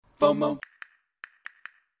FOMO.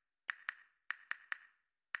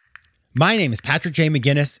 My name is Patrick J.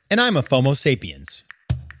 McGinnis, and I'm a FOMO sapiens.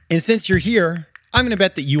 And since you're here, I'm going to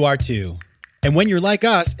bet that you are too. And when you're like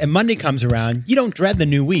us and Monday comes around, you don't dread the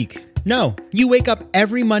new week. No, you wake up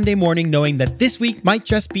every Monday morning knowing that this week might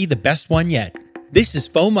just be the best one yet. This is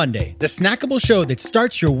FOMO Monday, the snackable show that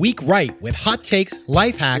starts your week right with hot takes,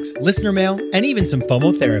 life hacks, listener mail, and even some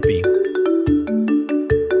FOMO therapy.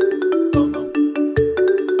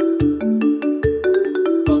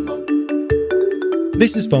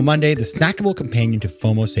 This is FOMO Monday, the snackable companion to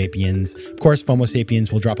FOMO Sapiens. Of course, FOMO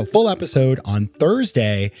Sapiens will drop a full episode on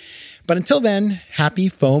Thursday. But until then, happy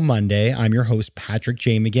FOMO Monday. I'm your host, Patrick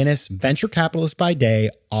J. McGinnis, venture capitalist by day,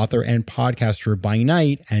 author and podcaster by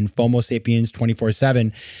night, and FOMO Sapiens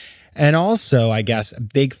 24/7. And also, I guess, a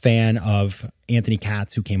big fan of Anthony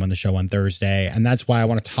Katz, who came on the show on Thursday. And that's why I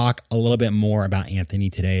want to talk a little bit more about Anthony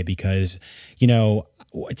today because,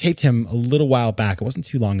 I taped him a little while back. It wasn't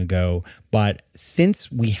too long ago. But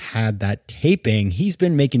since we had that taping, he's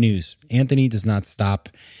been making news. Anthony does not stop.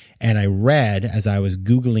 And I read, as I was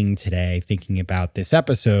Googling today, thinking about this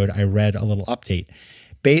episode, I read a little update.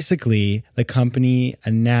 Basically, the company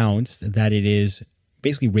announced that it is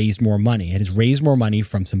basically raised more money. It has raised more money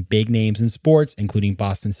from some big names in sports, including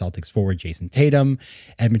Boston Celtics forward Jason Tatum,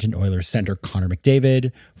 Edmonton Oilers center Connor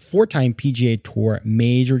McDavid, four-time PGA Tour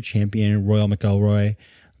major champion Royal McIlroy,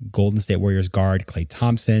 Golden State Warriors guard Klay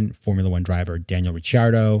Thompson, Formula One driver Daniel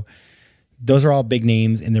Ricciardo. Those are all big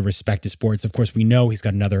names in their respective sports. Of course, we know he's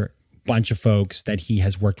got another bunch of folks that he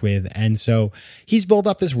has worked with. And so he's built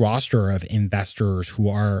up this roster of investors who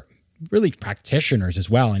are really practitioners as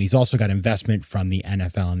well. And he's also got investment from the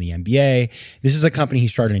NFL and the NBA. This is a company he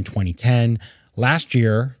started in 2010. Last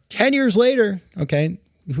year, 10 years later, okay,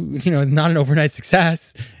 not an overnight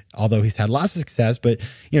success, although he's had lots of success, but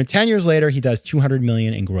 10 years later, he does $200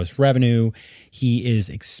 million in gross revenue. He is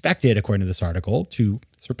expected, according to this article, to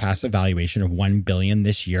surpass a valuation of $1 billion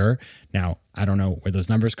this year. Now, I don't know where those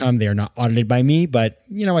numbers come. They are not audited by me, but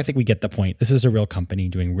I think we get the point. This is a real company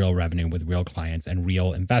doing real revenue with real clients and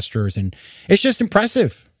real investors. And it's just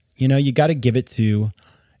impressive. You got to give it to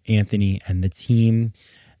Anthony and the team.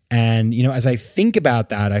 And, as I think about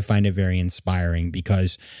that, I find it very inspiring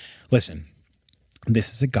because, listen,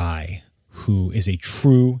 this is a guy who is a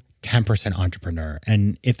true 10% entrepreneur.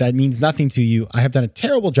 And if that means nothing to you, I have done a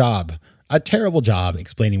terrible job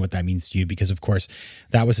explaining what that means to you because, of course,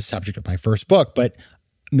 that was the subject of my first book. But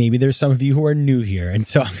maybe there's some of you who are new here. And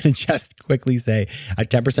so I'm going to just quickly say a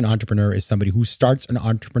 10% entrepreneur is somebody who starts an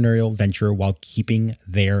entrepreneurial venture while keeping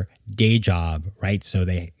their day job, right? So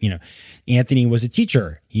Anthony was a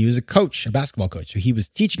teacher. He was a coach, a basketball coach. So he was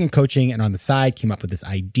teaching and coaching and on the side came up with this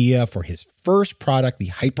idea for his first product, the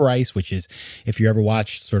HyperIce, which is, if you ever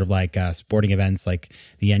watch sort of like sporting events like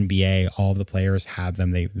the NBA, all of the players have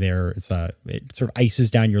them. It sort of ices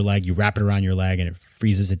down your leg. You wrap it around your leg and it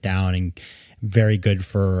freezes it down and very good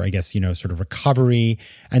for, I guess, sort of recovery.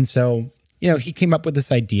 And so, he came up with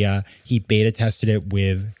this idea. He beta tested it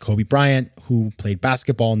with Kobe Bryant, who played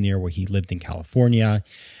basketball near where he lived in California.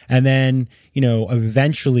 And then,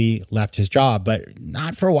 eventually left his job, but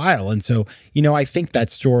not for a while. And so, I think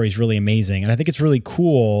that story is really amazing. And I think it's really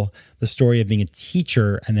cool, the story of being a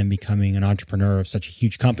teacher and then becoming an entrepreneur of such a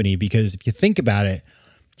huge company. Because if you think about it,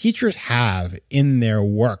 teachers have in their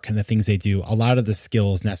work and the things they do a lot of the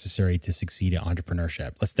skills necessary to succeed in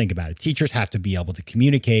entrepreneurship. Let's think about it. Teachers have to be able to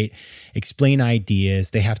communicate, explain ideas.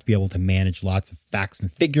 They have to be able to manage lots of facts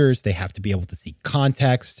and figures. They have to be able to see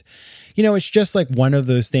context. It's just like one of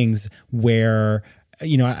those things where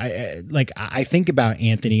I think about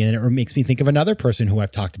Anthony and it makes me think of another person who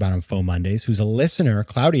I've talked about on FOMO Mondays, who's a listener,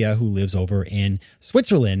 Claudia, who lives over in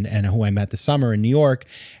Switzerland and who I met this summer in New York.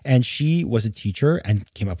 And she was a teacher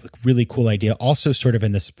and came up with a really cool idea, also sort of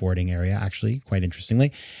in the sporting area, actually, quite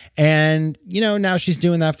interestingly. And, now she's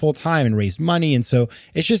doing that full time and raised money. And so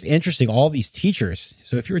it's just interesting, all these teachers.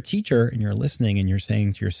 So if you're a teacher and you're listening and you're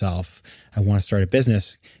saying to yourself, I want to start a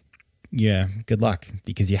business, yeah, good luck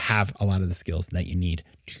because you have a lot of the skills that you need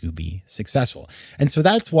to be successful. And so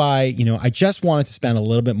that's why, I just wanted to spend a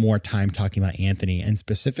little bit more time talking about Anthony and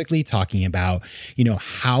specifically talking about,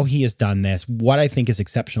 how he has done this, what I think is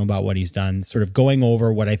exceptional about what he's done, sort of going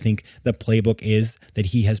over what I think the playbook is that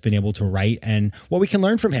he has been able to write and what we can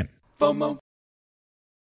learn from him. FOMO.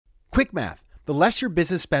 Quick math. The less your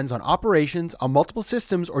business spends on operations, on multiple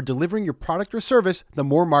systems, or delivering your product or service, the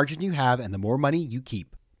more margin you have and the more money you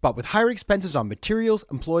keep. But with higher expenses on materials,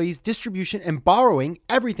 employees, distribution, and borrowing,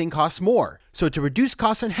 everything costs more. So to reduce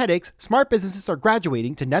costs and headaches, smart businesses are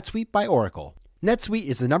graduating to NetSuite by Oracle. NetSuite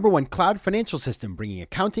is the #1 cloud financial system, bringing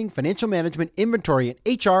accounting, financial management, inventory, and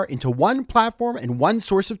HR into one platform and one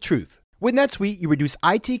source of truth. With NetSuite, you reduce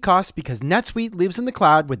IT costs because NetSuite lives in the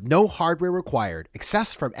cloud with no hardware required,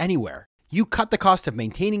 accessed from anywhere. You cut the cost of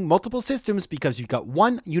maintaining multiple systems because you've got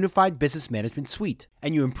one unified business management suite.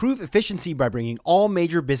 And you improve efficiency by bringing all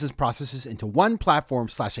major business processes into one platform,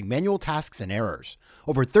 slashing manual tasks and errors.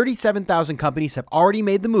 Over 37,000 companies have already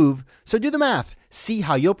made the move, so do the math. See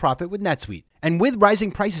how you'll profit with NetSuite. And with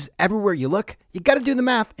rising prices everywhere you look, you gotta do the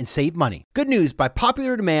math and save money. Good news, by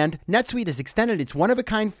popular demand, NetSuite has extended its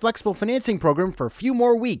one-of-a-kind flexible financing program for a few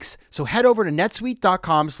more weeks. So head over to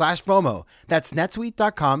netsuite.com/FOMO. That's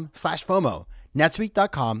netsuite.com/FOMO.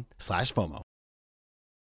 netsuite.com/FOMO.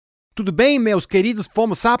 Tudo bem, meus queridos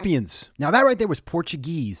Fomo sapiens? Now that right there was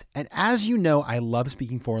Portuguese. And as you know, I love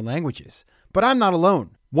speaking foreign languages. But I'm not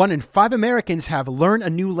alone. 1 in 5 Americans have learned a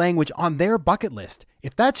new language on their bucket list.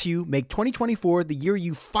 If that's you, make 2024 the year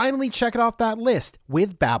you finally check it off that list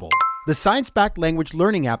with Babbel, the science-backed language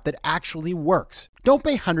learning app that actually works. Don't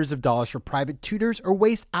pay hundreds of dollars for private tutors or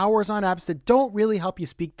waste hours on apps that don't really help you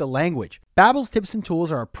speak the language. Babbel's tips and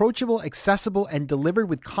tools are approachable, accessible, and delivered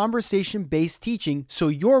with conversation-based teaching, so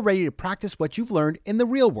you're ready to practice what you've learned in the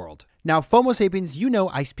real world. Now, Fomo Sapiens, you know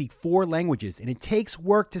I speak 4 languages, and it takes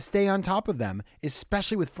work to stay on top of them,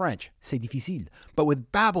 especially with French. C'est difficile. But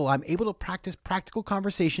with Babbel, I'm able to practice practical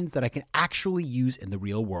conversations that I can actually use in the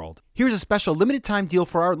real world. Here's a special limited time deal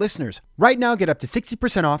for our listeners. Right now, get up to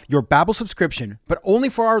 60% off your Babbel subscription, but only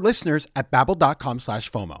for our listeners at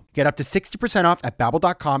babbel.com/FOMO. Get up to 60% off at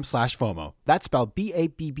babbel.com/FOMO. That's spelled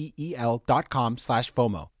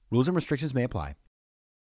BABBEL.com/FOMO. Rules and restrictions may apply.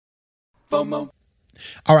 FOMO.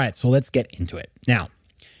 All right, so let's get into it. Now,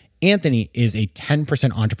 Anthony is a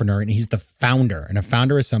 10% entrepreneur, and he's the founder. And a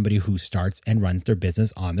founder is somebody who starts and runs their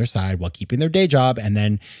business on their side while keeping their day job and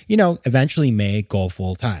then, eventually may go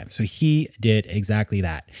full time. So he did exactly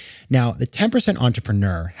that. Now, the 10%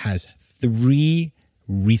 entrepreneur has 3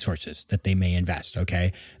 resources that they may invest,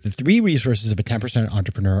 okay? The 3 resources of a 10%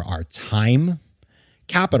 entrepreneur are time,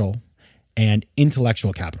 capital, and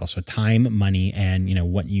intellectual capital. So time, money, and,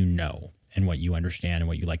 what you know and what you understand and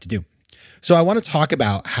what you like to do. So I want to talk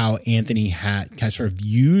about how Anthony had kind of sort of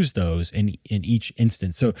used those in each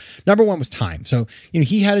instance. So number 1 was time. So,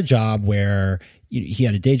 he had a job where he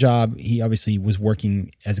had a day job. He obviously was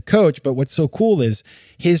working as a coach, but what's so cool is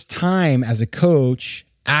his time as a coach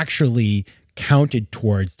actually counted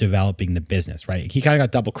towards developing the business, right? He kind of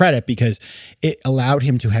got double credit because it allowed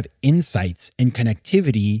him to have insights and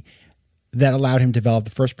connectivity that allowed him to develop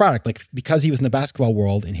the first product. Like, because he was in the basketball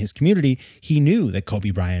world in his community, he knew that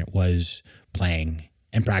Kobe Bryant was playing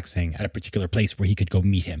and practicing at a particular place where he could go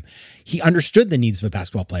meet him. He understood the needs of a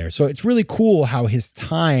basketball player. So it's really cool how his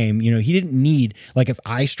time, he didn't need, like, if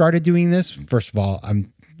I started doing this, first of all,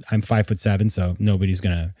 I'm 5'7", so nobody's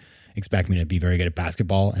going to expect me to be very good at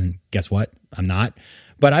basketball. And guess what? I'm not.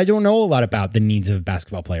 But I don't know a lot about the needs of a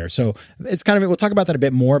basketball player. So it's kind of, we'll talk about that a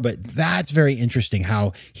bit more, but that's very interesting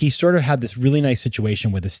how he sort of had this really nice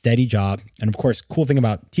situation with a steady job. And of course, cool thing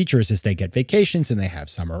about teachers is they get vacations and they have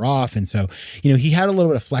summer off. And so, he had a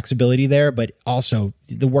little bit of flexibility there, but also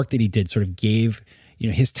the work that he did sort of gave,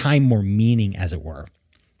 his time more meaning, as it were.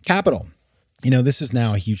 Capital. This is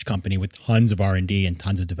now a huge company with tons of R&D and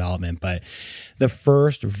tons of development, but the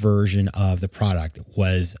first version of the product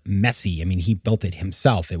was messy. I mean, he built it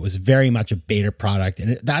himself. It was very much a beta product.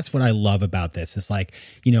 And that's what I love about this. It's like,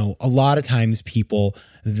 a lot of times people,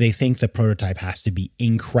 they think the prototype has to be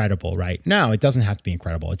incredible, right? No, it doesn't have to be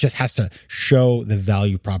incredible. It just has to show the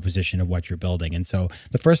value proposition of what you're building. And so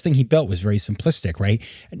the first thing he built was very simplistic, right?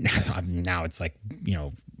 Now it's like,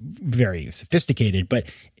 very sophisticated, but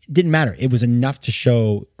it didn't matter. It was enough to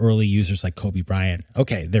show early users like Kobe Bryant,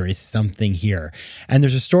 okay, there is something here. And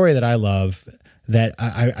there's a story that I love that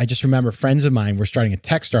I just remember friends of mine were starting a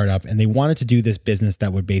tech startup and they wanted to do this business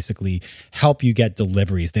that would basically help you get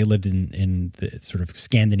deliveries. They lived in the sort of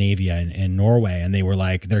Scandinavia and Norway. And they were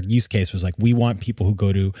like, their use case was like, we want people who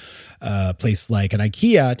go to a place like an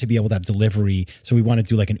IKEA to be able to have delivery. So we want to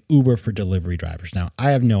do like an Uber for delivery drivers. Now,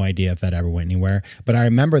 I have no idea if that ever went anywhere, but I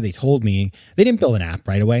remember they told me they didn't build an app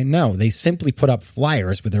right away. No, they simply put up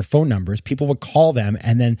flyers with their phone numbers. People would call them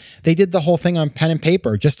and then they did the whole thing on pen and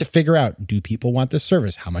paper just to figure out, do people want this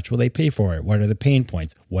service? How much will they pay for it? What are the pain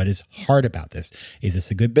points? What is hard about this? Is this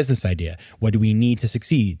a good business idea? What do we need to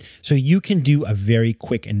succeed? So you can do a very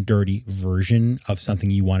quick and dirty version of something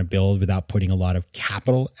you want to build without putting a lot of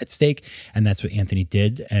capital at stake. And that's what Anthony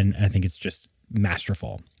did. And I think it's just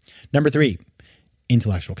masterful. Number 3,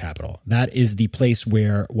 intellectual capital. That is the place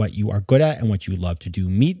where what you are good at and what you love to do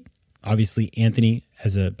meet. Obviously, Anthony,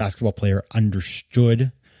 as a basketball player,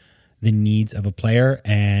 understood the needs of a player.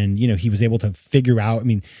 And, he was able to figure out,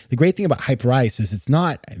 the great thing about HyperIce is it's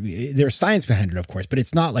not, there's science behind it, of course, but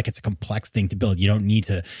it's not like it's a complex thing to build. You don't need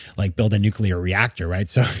to build a nuclear reactor, right?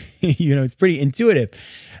 So, it's pretty intuitive.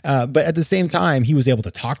 But at the same time, he was able to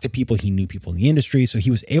talk to people. He knew people in the industry. So he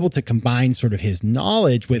was able to combine sort of his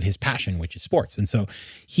knowledge with his passion, which is sports. And so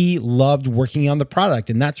he loved working on the product.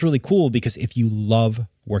 And that's really cool because if you love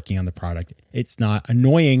working on the product, it's not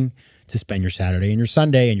annoying to spend your Saturday and your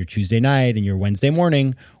Sunday and your Tuesday night and your Wednesday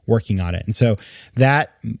morning working on it. And so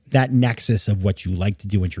that nexus of what you like to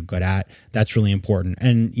do, what you're good at, that's really important.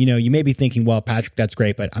 And, you may be thinking, well, Patrick, that's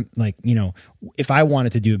great. But I'm like, if I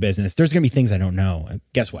wanted to do a business, there's going to be things I don't know.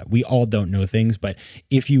 Guess what? We all don't know things. But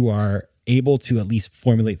if you are able to at least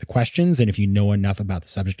formulate the questions, and if you know enough about the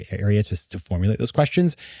subject area to formulate those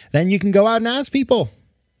questions, then you can go out and ask people.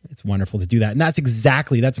 It's wonderful to do that. And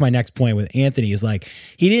that's my next point with Anthony is like,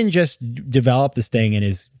 he didn't just develop this thing in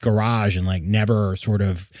his garage and never sort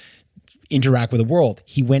of interact with the world.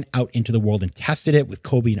 He went out into the world and tested it with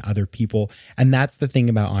Kobe and other people. And that's the thing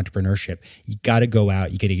about entrepreneurship. You got to go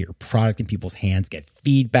out, you got to get your product in people's hands, get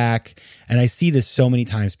feedback. And I see this so many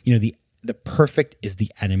times, the perfect is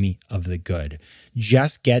the enemy of the good.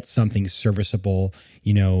 Just get something serviceable,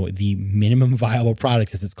 the minimum viable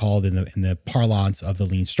product, as it's called in the parlance of the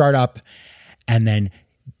lean startup, and then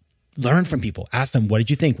learn from people. Ask them, what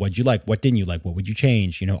did you think? What did you like? What didn't you like? What would you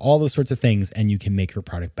change? All those sorts of things, and you can make your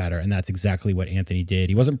product better. And that's exactly what Anthony did.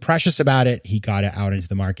 He wasn't precious about it. He got it out into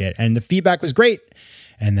the market, and the feedback was great.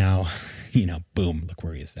 And now, boom, look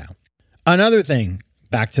where he is now. Another thing,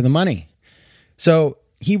 back to the money. So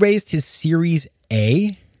he raised his Series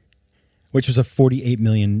A, which was a $48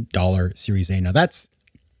 million Series A. Now that's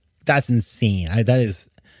insane.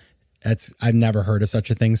 I've never heard of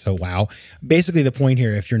such a thing. So wow. Basically the point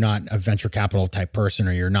here, if you're not a venture capital type person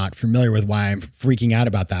or you're not familiar with why I'm freaking out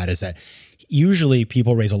about that, is that usually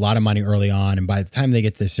people raise a lot of money early on. And by the time they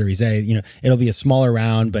get to their Series A, it'll be a smaller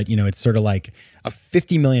round, but it's sort of like a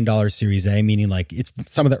 $50 million Series A, meaning it's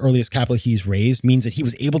some of the earliest capital he's raised, means that he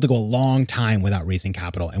was able to go a long time without raising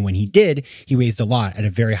capital. And when he did, he raised a lot at a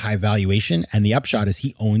very high valuation. And the upshot is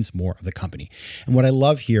he owns more of the company. And what I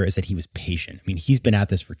love here is that he was patient. He's been at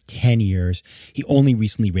this for 10 years. He only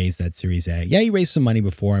recently raised that Series A. Yeah, he raised some money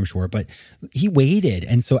before, I'm sure, but he waited.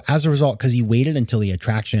 And so as a result, because he waited until he had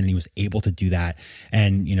traction and he was able to do that.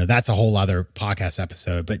 And, that's a whole other podcast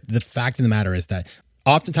episode. But the fact of the matter is that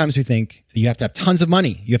oftentimes we think you have to have tons of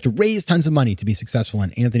money. You have to raise tons of money to be successful.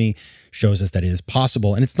 And Anthony shows us that it is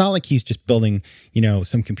possible. And it's not like he's just building,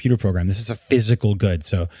 some computer program. This is a physical good.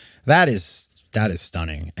 So that is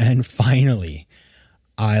stunning. And finally,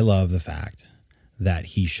 I love the fact that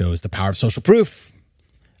he shows the power of social proof.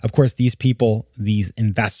 Of course, these people, these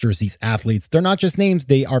investors, these athletes, they're not just names.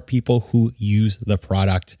 They are people who use the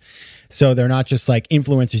product. So they're not just like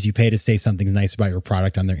influencers you pay to say something's nice about your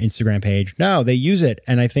product on their Instagram page. No, they use it.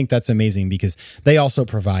 And I think that's amazing because they also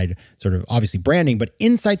provide sort of obviously branding, but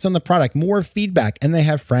insights on the product, more feedback. And they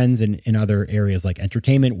have friends in other areas like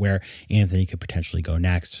entertainment where Anthony could potentially go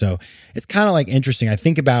next. So it's kind of like interesting. I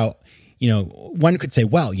think about, one could say,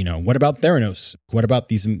 well, what about Theranos? What about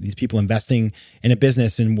these people investing in a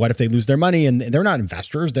business? And what if they lose their money? And they're not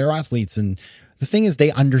investors, they're athletes. And the thing is,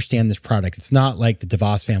 they understand this product. It's not like the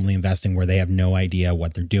DeVos family investing where they have no idea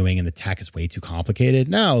what they're doing and the tech is way too complicated.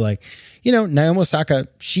 No, Naomi Osaka,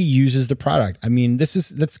 she uses the product.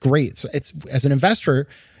 That's great. So it's, as an investor,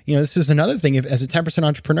 this is another thing. If as a 10%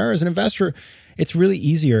 entrepreneur, as an investor, it's really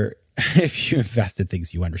easier if you invest in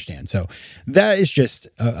things you understand. So that is just,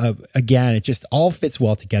 again, it just all fits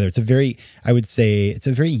well together. I would say it's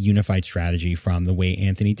a very unified strategy from the way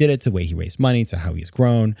Anthony did it to the way he raised money to how he's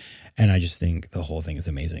grown. And I just think the whole thing is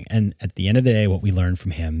amazing. And at the end of the day, what we learned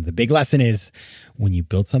from him, the big lesson is when you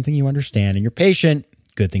build something you understand and you're patient,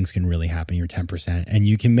 good things can really happen. You're 10% and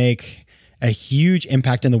you can make a huge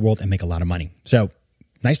impact in the world and make a lot of money. So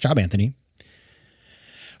nice job, Anthony.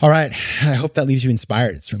 All right. I hope that leaves you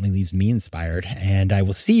inspired. It certainly leaves me inspired. And I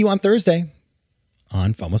will see you on Thursday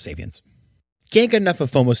on FOMO Sapiens. Can't get enough of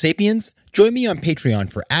FOMO Sapiens? Join me on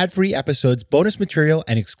Patreon for ad-free episodes, bonus material,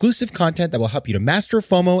 and exclusive content that will help you to master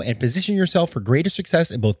FOMO and position yourself for greater success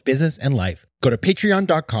in both business and life. Go to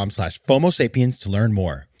patreon.com/FOMO Sapiens to learn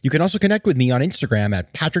more. You can also connect with me on Instagram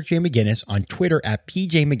at Patrick J. McGinnis, on Twitter at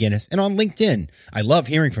PJ McGinnis, and on LinkedIn. I love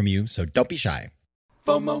hearing from you, so don't be shy.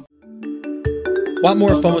 FOMO. Want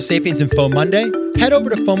more FOMO Sapiens and FOMO Monday? Head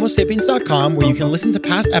over to FOMOSapiens.com where you can listen to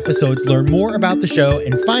past episodes, learn more about the show,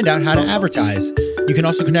 and find out how to advertise. You can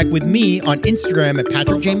also connect with me on Instagram at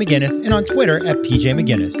Patrick J. McGinnis and on Twitter at PJ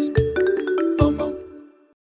McGinnis.